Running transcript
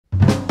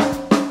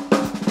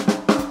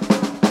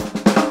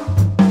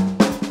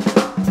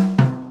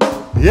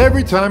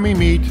Every time we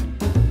meet,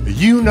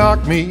 you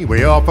knock me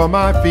way off of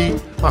my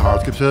feet. My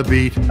heart skips a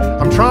beat.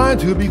 I'm trying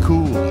to be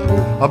cool,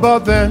 but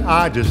then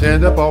I just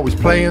end up always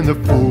playing the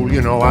fool.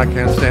 You know I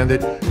can't stand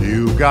it.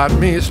 You got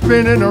me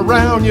spinning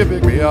around. You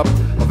pick me up,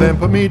 then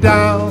put me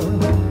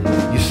down.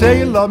 You say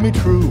you love me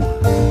true,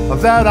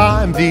 that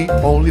I'm the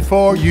only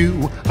for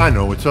you. I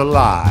know it's a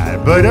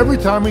lie, but every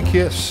time we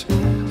kiss,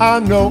 I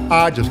know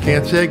I just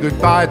can't say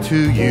goodbye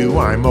to you.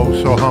 I'm oh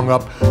so hung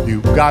up.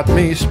 You got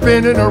me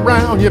spinning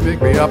around. You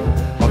pick me up,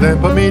 then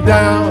put me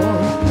down.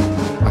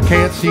 I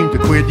can't seem to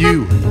quit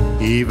you,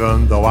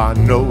 even though I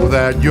know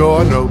that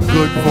you're no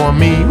good for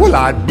me. Well,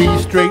 I'd be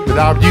straight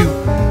without you.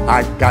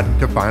 I got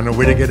to find a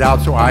way to get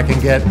out so I can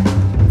get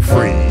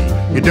free.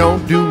 You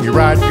don't do me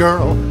right,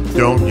 girl.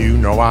 Don't you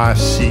know I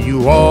see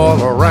you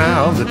all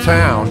around the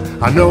town?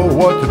 I know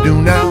what to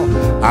do now.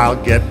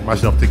 I'll get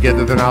myself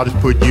together, then I'll just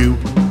put you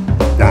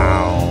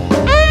down.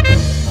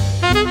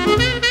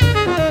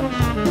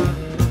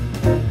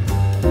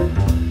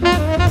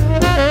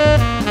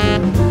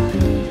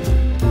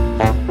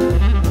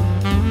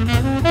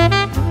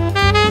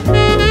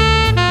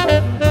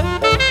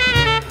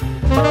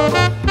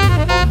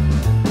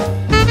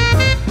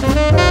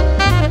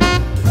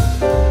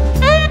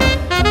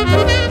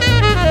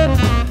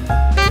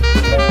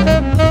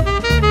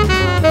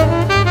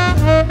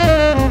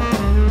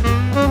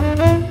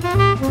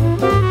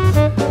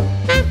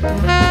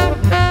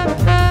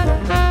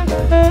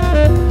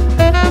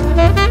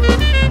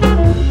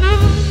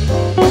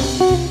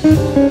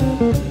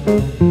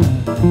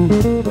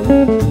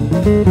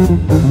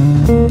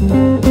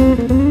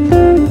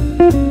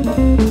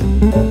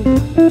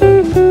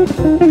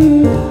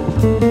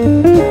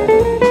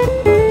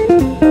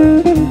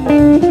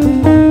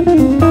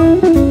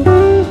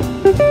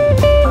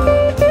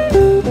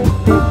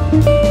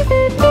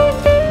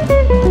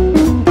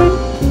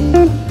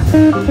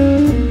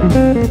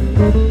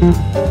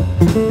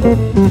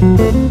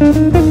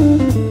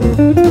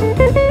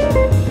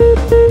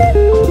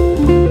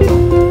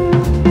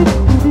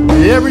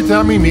 Every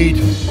time we meet,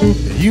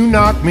 you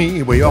knock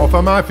me way off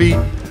of my feet.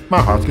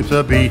 My heart skips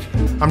a beat.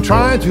 I'm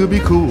trying to be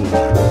cool,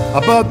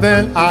 but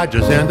then I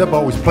just end up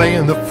always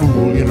playing the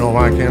fool. You know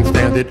I can't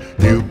stand it.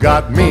 You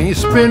got me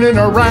spinning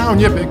around.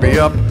 You pick me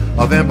up,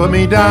 then put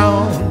me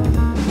down.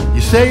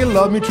 You say you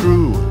love me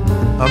true,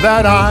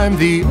 that I'm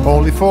the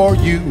only for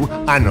you.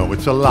 I know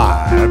it's a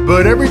lie,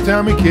 but every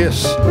time we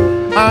kiss,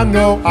 I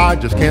know I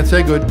just can't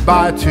say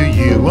goodbye to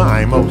you.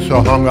 I'm oh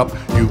so hung up.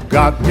 You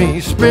got me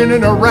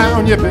spinning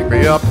around. You pick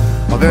me up,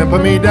 then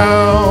put me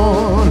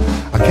down.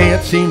 I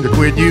can't seem to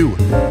quit you,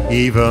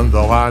 even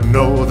though I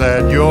know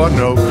that you're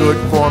no good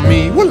for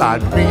me. Well,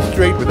 I'd be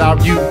straight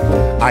without you.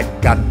 I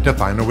got to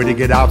find a way to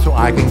get out so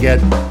I can get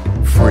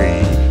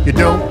free. You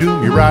don't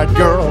do me right,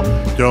 girl.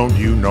 Don't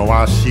you know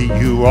I see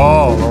you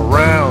all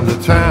around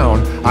the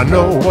town? I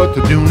know what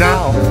to do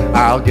now.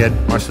 I'll get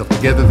myself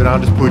together, then I'll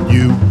just put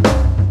you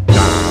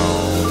down.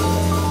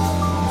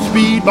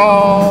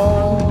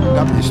 Speedball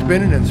got me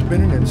spinning and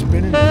spinning and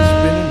spinning and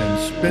spinning and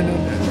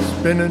spinning and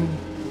spinning.